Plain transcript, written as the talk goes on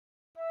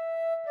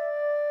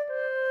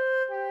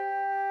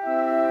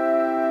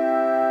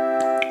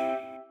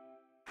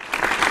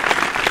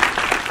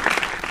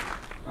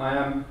I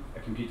am a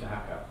computer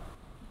hacker.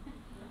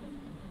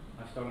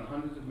 I've stolen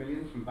hundreds of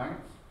millions from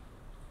banks,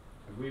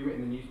 I've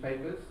rewritten the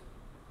newspapers,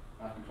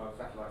 and I've controlled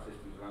satellite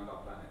systems around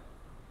our planet.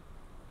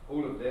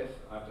 All of this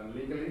I've done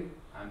legally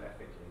and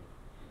ethically.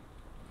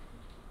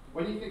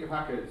 When you think of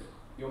hackers,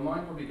 your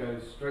mind probably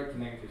goes straight to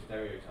negative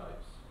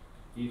stereotypes.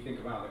 You think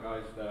about the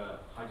guys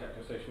that hijack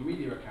your social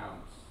media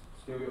accounts,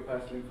 steal your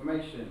personal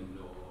information,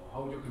 or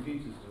hold your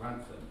computers to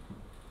ransom.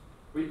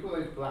 We call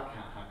those black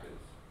hat hackers.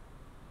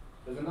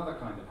 There's another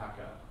kind of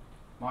hacker,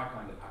 my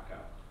kind of hacker.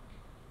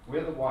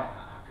 We're the white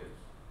hat hackers,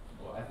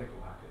 or ethical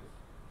hackers.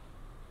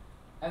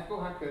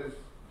 Ethical hackers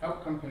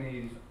help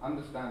companies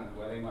understand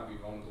where they might be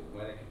wrong or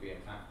where they could be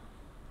attacked,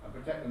 and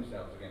protect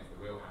themselves against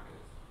the real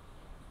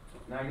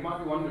hackers. Now you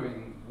might be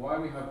wondering why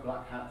we have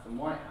black hats and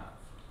white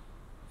hats.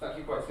 It's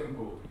actually quite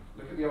simple.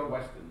 Look at the old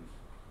westerns.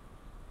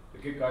 The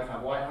good guys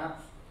have white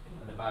hats,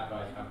 and the bad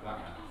guys have black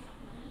hats.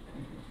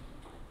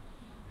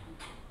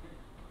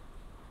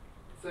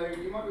 So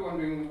you might be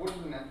wondering, what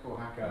does an ethical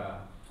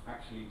hacker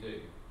actually do?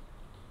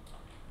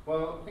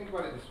 Well, think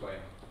about it this way.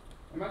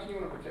 Imagine you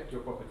want to protect your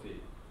property.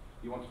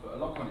 You want to put a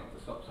lock on it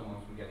to stop someone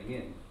from getting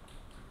in.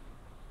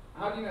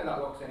 How do you know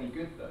that lock's any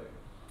good though?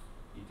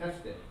 You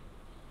test it.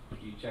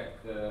 You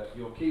check that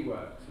your key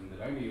works and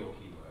that only your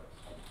key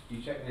works.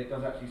 You check that it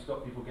does actually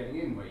stop people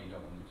getting in where you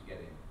don't want them to get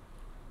in.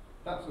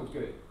 That's all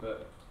good,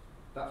 but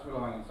that's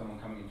relying on someone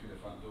coming in through the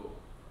front door.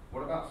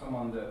 What about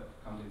someone that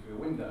comes in through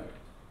a window,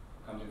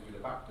 comes in through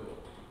the back door,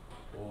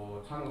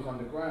 or tunnels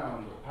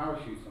underground, or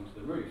parachutes onto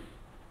the roof?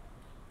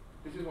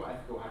 This is what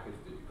ethical hackers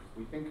do.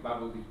 We think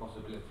about all these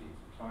possibilities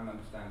and try and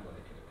understand where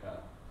they could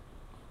occur.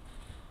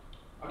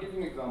 I'll give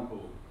you an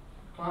example.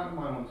 A client of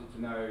mine wanted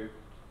to know,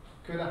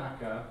 could a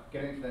hacker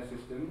get into their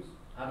systems,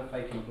 add a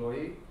fake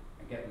employee,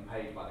 and get them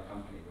paid by the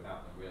company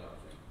without them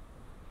realizing?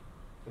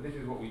 So this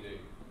is what we do.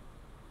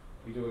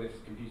 We do all this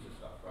computer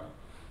stuff, right?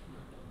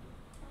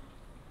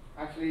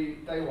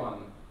 Actually, day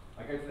one,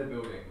 I go to their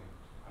building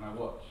and I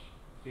watch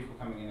people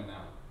coming in and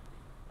out.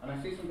 And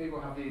I see some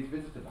people have these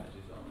visitor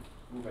badges on,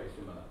 all very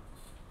similar.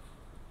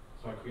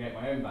 So I create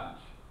my own badge,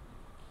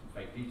 some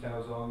fake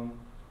details on,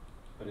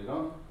 put it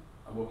on,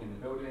 I walk in the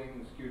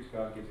building, the security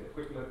guard gives it a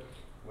quick look,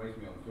 waves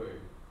me on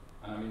through,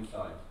 and I'm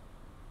inside.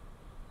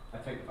 I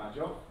take the badge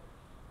off,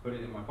 put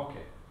it in my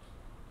pocket.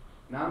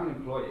 Now I'm an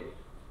employee,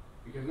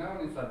 because no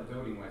one inside the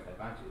building wears their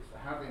badges, so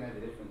how do they know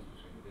the difference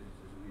between the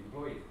visitors and the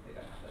employees if they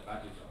don't have their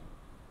badges on?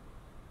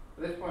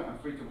 At this point, I'm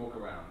free to walk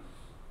around,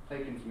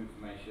 take in some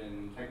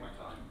information, take my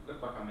time,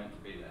 look like I'm meant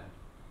to be there.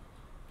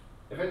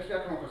 Eventually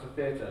I come across a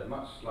theatre,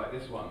 much like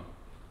this one,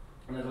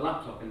 and there's a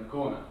laptop in the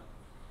corner.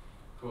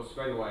 Of course,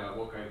 straight away I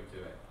walk over to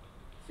it,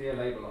 see a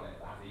label on it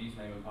that has a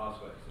username and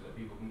password so that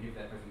people can give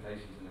their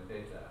presentations in the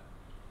theatre.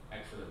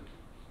 Excellent.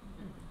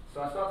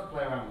 So I start to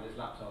play around with this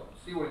laptop,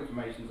 see what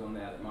information's on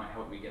there that might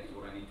help me get to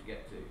what I need to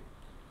get to.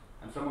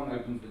 And someone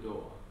opens the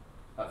door.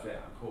 That's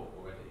it, I'm caught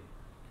already.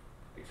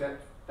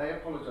 Except they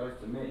apologise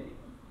to me.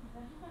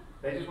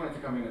 They just wanted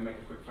to come in and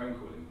make a quick phone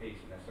call in peace,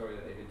 and they're sorry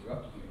that they've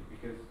interrupted me,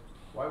 because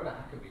why would a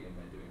hacker be in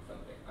there doing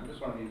something? I'm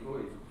just one of the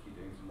employees obviously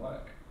doing some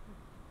work.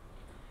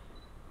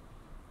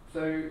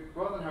 So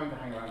rather than having to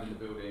hang around in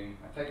the building,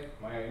 I take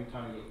my own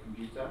tiny little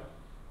computer,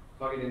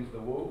 plug it into the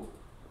wall,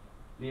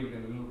 leave it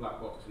in a little black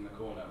box in the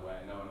corner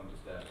where no one will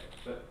disturb it.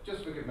 But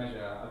just for good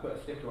measure, I put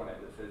a sticker on it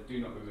that says "Do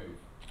not remove,"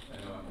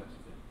 so no one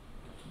touches it.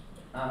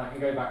 And I can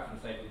go back to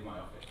the safety of my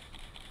office.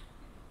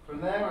 From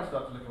there, I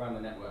start to look around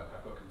the network.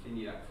 I've got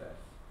continued access.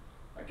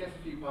 I guess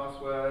a few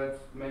passwords,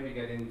 maybe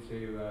get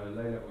into a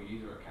low-level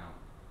user account.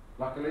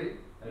 Luckily,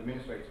 an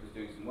administrator was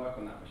doing some work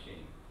on that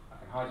machine. I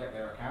can hijack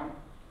their account,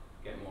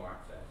 get more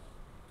access.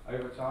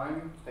 Over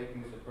time,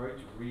 taking this approach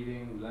of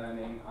reading,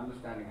 learning,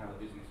 understanding how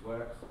the business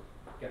works,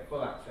 get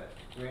full access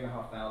to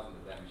 3,500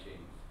 of their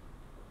machines.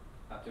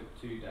 That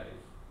took 2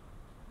 days.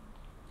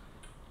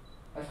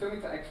 I still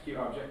need to execute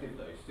our objective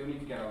though, still need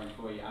to get our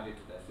employee added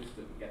to their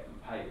system and get them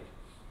paid.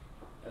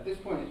 At this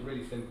point it's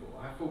really simple,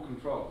 I have full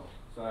control.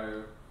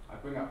 So I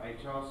bring up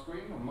HR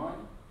screen on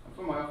mine, and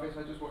from my office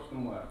I just watch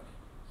them work,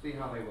 see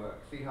how they work,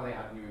 see how they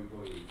add new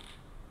employees.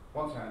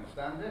 Once I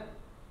understand it,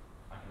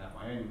 I can have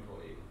my own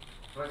employee.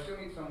 But I still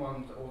need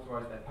someone to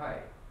authorise their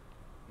pay.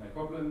 No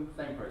problem,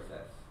 same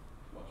process.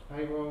 Watch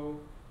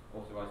payroll,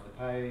 authorise the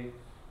pay,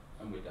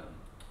 and we're done.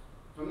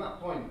 From that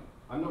point,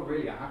 I'm not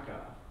really a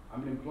hacker,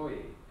 I'm an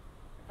employee.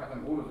 In fact,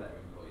 I'm all of their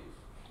employees.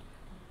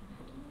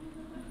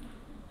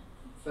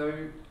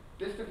 So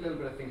this took a little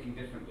bit of thinking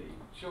differently.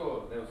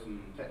 Sure, there was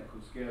some technical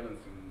skill and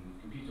some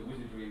computer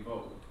wizardry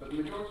involved, but the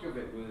majority of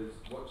it was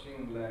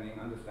watching, learning,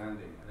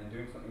 understanding, and then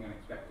doing something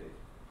unexpected.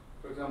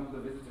 For example,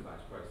 the visitor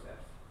badge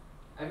process.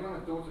 Everyone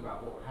had thought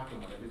about what would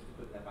happen when a visitor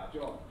put their badge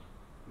on.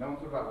 No one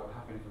thought about what would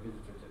happen if a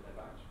visitor took their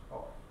badge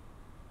off.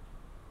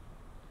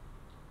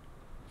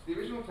 So the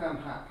original term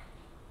hack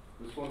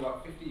was formed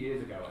about 50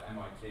 years ago at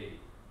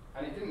MIT,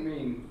 and it didn't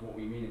mean what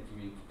we mean it to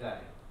mean today.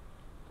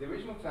 The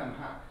original term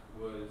hack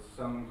was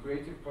some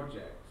creative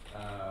project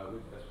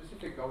with a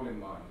specific goal in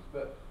mind,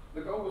 but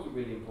the goal wasn't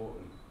really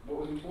important.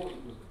 What was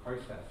important was the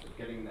process of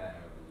getting there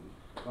and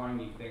trying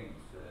new things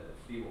to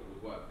see what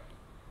would work.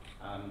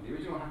 The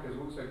original hackers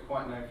were also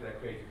quite known for their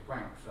creative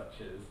pranks,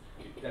 such as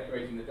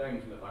decorating the dome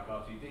to look like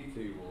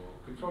R2-D2 or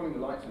controlling the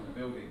lights in the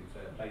building to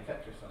play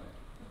Tetris on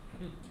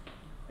it.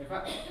 In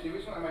fact, the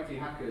original MIT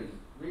hackers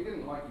really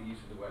didn't like the use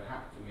of the word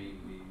hack to mean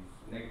these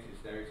negative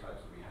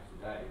stereotypes that we have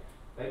today.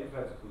 They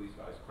prefer to call these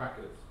guys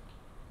crackers.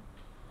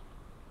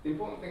 The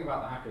important thing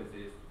about the hackers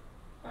is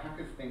the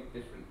hackers think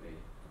differently.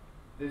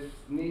 This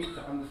need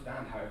to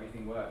understand how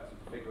everything works and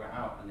to figure it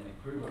out and then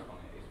improve upon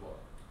it is what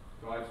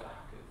drives the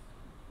hackers.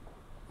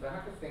 So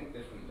hackers think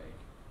differently.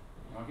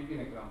 And I'll give you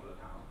an example of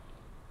how.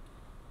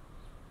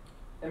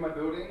 In my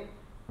building,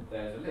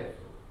 there's a lift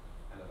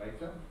or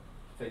elevator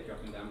to take you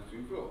up and down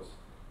between floors.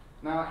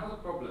 Now, it has a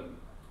problem.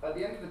 At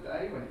the end of the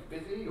day, when it's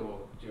busy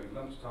or during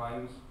lunch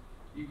times,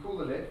 you call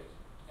the lift,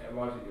 it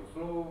arrives at your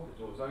floor,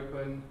 the door's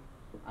open,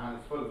 and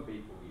it's full of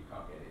people, you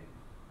can't get in.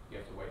 You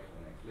have to wait for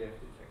the next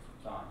lift, it takes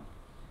some time.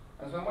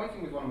 And so I'm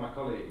waiting with one of my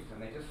colleagues,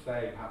 and they just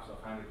say, perhaps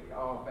offhandedly,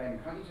 "Oh, Ben,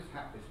 can't you just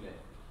hack this lift?"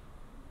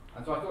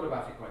 And so I thought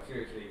about it quite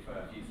seriously for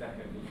a few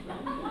seconds.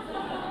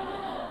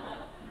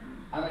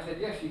 And I said,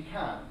 yes, you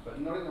can, but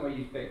not in the way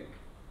you think.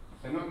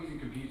 So not using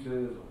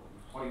computers or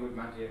Hollywood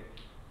magic.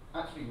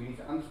 Actually, we need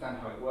to understand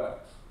how it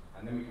works,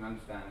 and then we can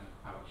understand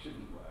how it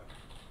shouldn't work.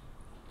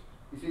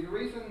 You see, the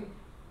reason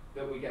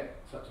that we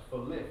get such a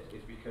full lift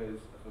is because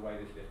of the way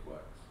this lift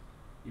works.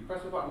 You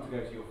press a button to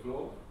go to your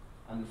floor,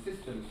 and the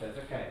system says,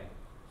 okay,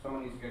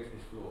 someone needs to go to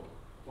this floor.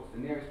 What's the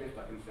nearest lift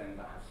I can send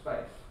that has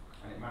space?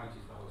 And it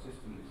manages the whole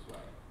system this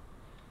way.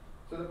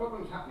 So the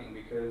problem's happening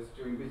because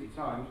during busy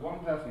times,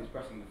 one person is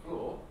pressing the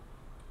floor,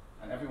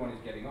 and everyone is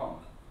getting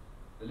on.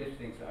 The lift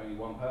thinks that only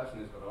one person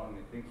has got on, and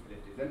it thinks the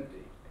lift is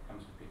empty. It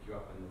comes to pick you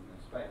up, and there's no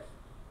space.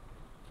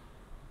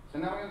 So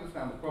now we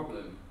understand the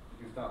problem,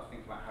 we can start to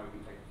think about how we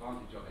can take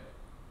advantage of it.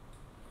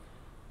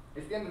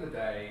 It's the end of the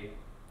day.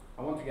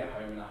 I want to get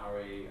home in a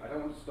hurry. I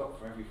don't want to stop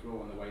for every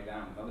floor on the way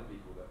down with other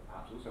people that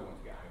perhaps also want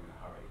to get home in a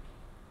hurry.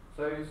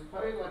 So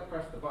suppose I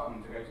press the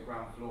button to go to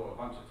ground floor a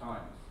bunch of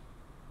times.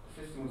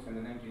 The system will send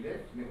an empty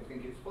lift, and it will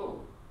think it's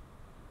full.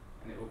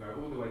 And it will go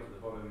all the way to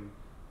the bottom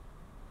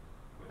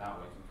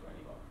without waiting for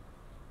anyone.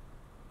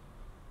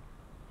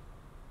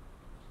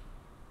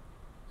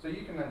 So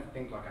you can learn to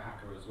think like a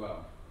hacker as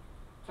well.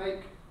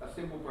 Take a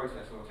simple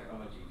process or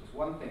technology, just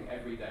one thing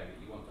every day that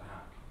you want to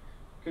hack.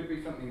 Could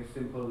be something as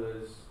simple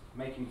as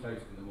making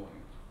toast in the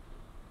morning.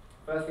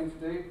 First thing to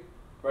do,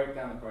 break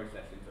down the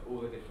process into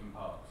all the different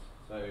parts.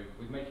 So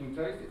with making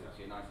toast, it's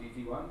actually a nice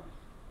easy one.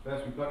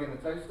 First we plug in the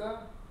toaster,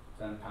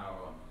 turn the power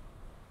on.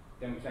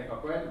 Then we take our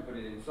bread and put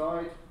it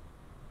inside,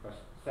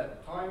 set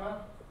the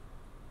timer,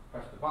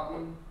 press the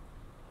button,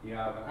 you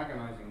have an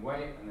agonizing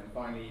wait, and then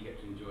finally you get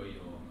to enjoy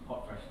your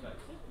hot fresh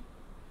toast.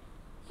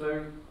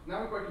 So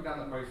now we're breaking down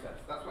the process.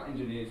 That's what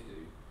engineers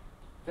do.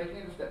 Taking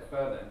it a step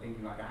further and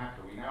thinking like a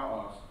hacker, we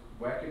now ask,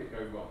 where could it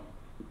go wrong?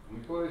 And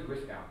we call those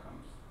risk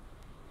outcomes.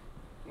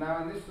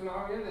 Now in this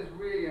scenario, there's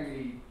really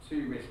only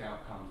two risk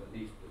outcomes at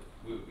least that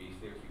we would be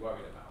seriously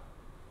worried about.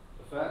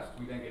 The first,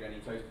 we don't get any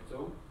toast at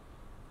all.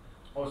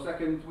 Or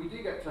second, we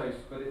do get toast,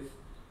 but it's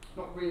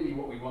not really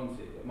what we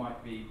wanted. It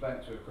might be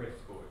burnt to a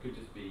crisp, or it could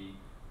just be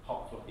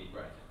hot floppy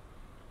bread.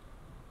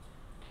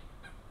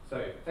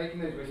 So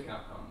taking those risk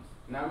outcomes,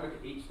 now look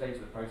at each stage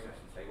of the process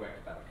and say, where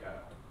could that occur?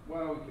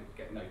 Well, we could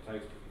get no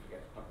toast if we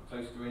forget to plug the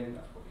toaster in.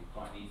 That's probably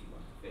quite an easy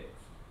one to fix.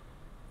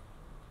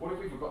 What if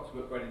we forgot to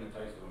put bread in the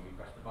toaster when we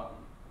pressed the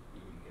button? We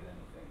wouldn't get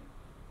anything.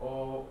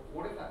 Or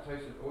what if that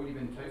toast had already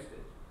been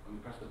toasted? When we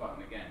press the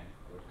button again,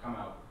 it would come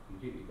out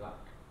completely black.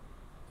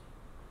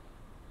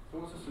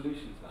 So what's the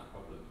solution to that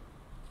problem?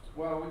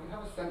 Well, we can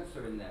have a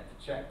sensor in there to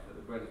check that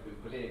the bread has been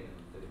put in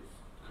and that it's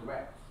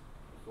correct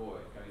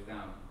before it goes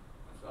down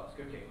and starts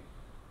cooking.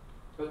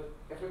 But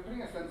if we're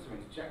putting a sensor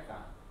in to check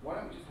that, why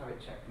don't we just have it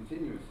checked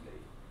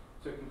continuously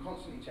so it can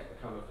constantly check the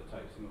colour of the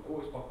toast and it will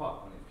always pop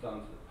up when it's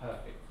done to the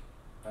perfect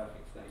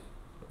state.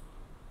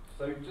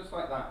 So just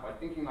like that, by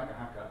thinking like a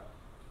hacker,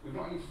 we've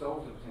not only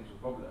solved a potential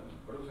problem,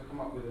 but also come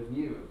up with a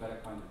new and better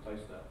kind of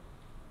toaster.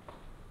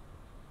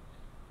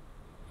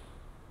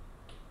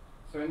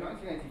 So in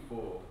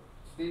 1984,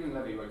 Stephen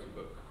Levy wrote a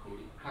book called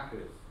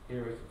Hackers,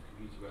 Heroes of the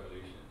Computer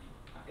Revolution.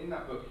 In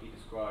that book, he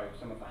described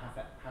some of the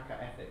hacker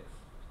ethics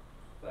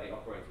that they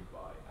operated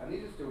by, and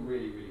these are still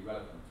really, really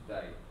relevant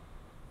today.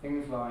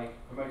 Things like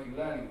promoting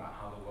learning about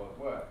how the world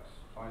works,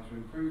 trying to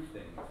improve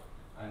things,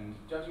 and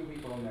judging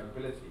people on their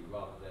ability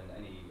rather than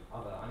any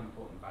other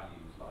unimportant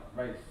values like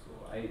race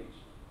or age.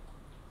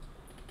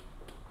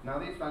 Now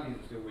these values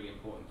are still really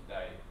important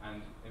today,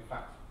 and in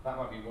fact, that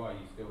might be why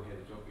you still hear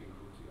the job being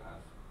called to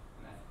as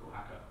an ethical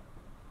hacker.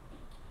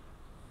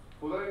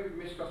 Although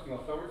mistrusting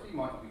authority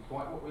might not be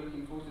quite what we're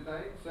looking for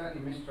today,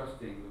 certainly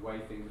mistrusting the way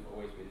things have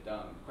always been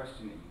done,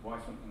 questioning why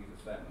something is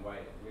a certain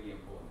way is a really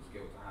important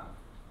skill to have.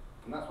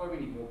 And that's why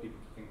we need more people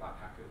to think like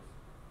hackers.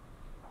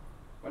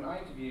 When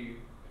I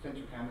interview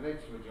potential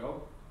candidates for a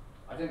job,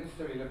 I don't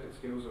necessarily look at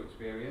skills or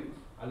experience,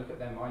 I look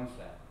at their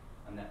mindset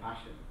and their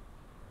passion.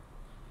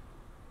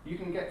 You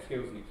can get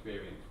skills and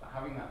experience, but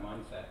having that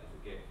mindset is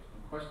a gift. And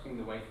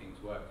questioning the way things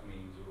work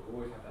means you will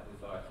always have that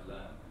desire to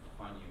learn and to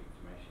find new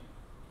information.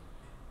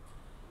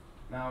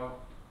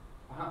 Now,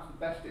 perhaps the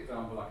best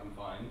example I can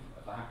find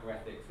of the hacker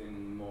ethics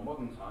in more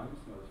modern times,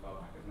 not as far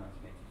back as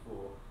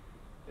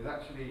 1984, is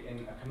actually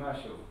in a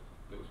commercial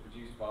that was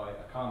produced by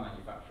a car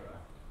manufacturer.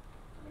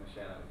 I'm going to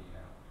share that with you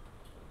now.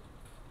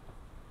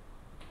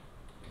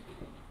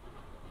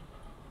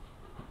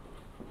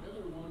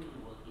 Ever wondered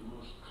what the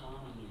most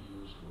commonly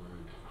used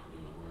word in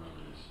the world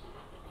is?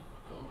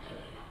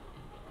 Okay.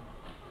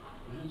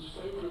 Man's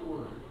favorite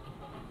word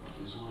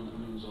is one that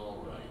means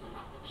all right,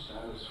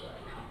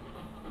 satisfactory,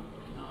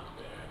 not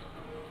bad.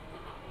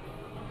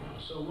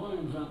 So why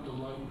invent the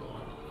light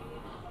bulb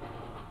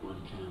when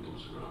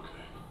candles are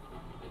okay?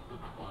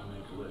 Why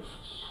make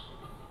lifts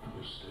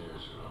if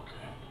stairs are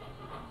okay?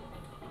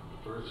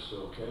 Earth's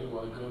okay,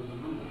 why go to the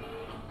moon?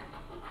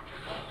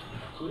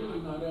 Clearly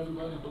not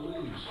everybody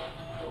believes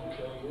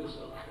okay is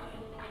okay.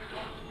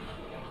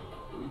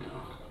 We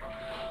don't.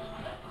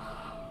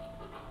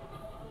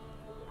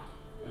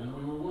 And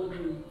we were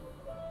wondering,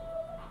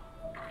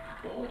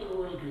 what would the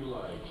world be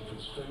like if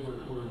its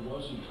favorite word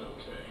wasn't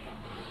okay?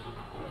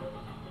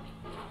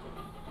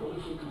 What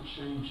if we could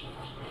change it?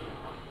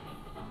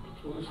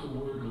 What if the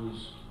word was,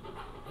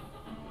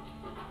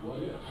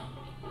 what if?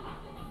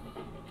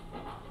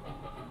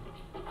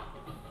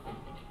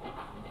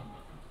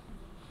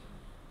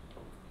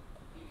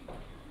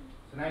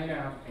 So now you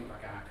know how to think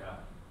like a hacker.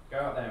 Go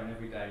out there and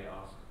every day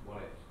ask,